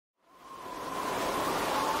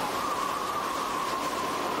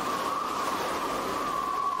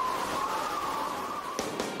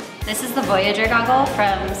This is the Voyager goggle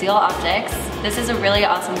from Zeal Optics. This is a really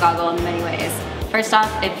awesome goggle in many ways. First off,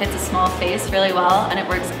 it fits a small face really well and it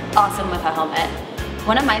works awesome with a helmet.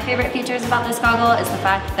 One of my favorite features about this goggle is the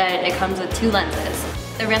fact that it comes with 2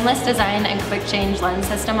 lenses. The rimless design and quick change lens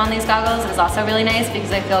system on these goggles is also really nice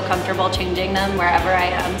because I feel comfortable changing them wherever I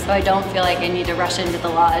am, so I don't feel like I need to rush into the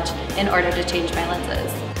lodge in order to change my lenses.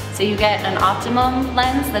 So you get an optimum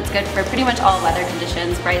lens that's good for pretty much all weather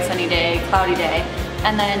conditions, bright sunny day, cloudy day,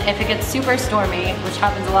 and then if it gets super stormy, which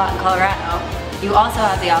happens a lot in Colorado, you also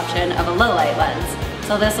have the option of a low light lens.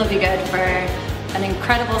 So this will be good for an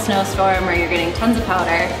incredible snowstorm where you're getting tons of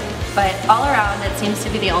powder, but all around it seems to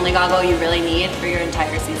be the only goggle you really need for your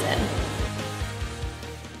entire season.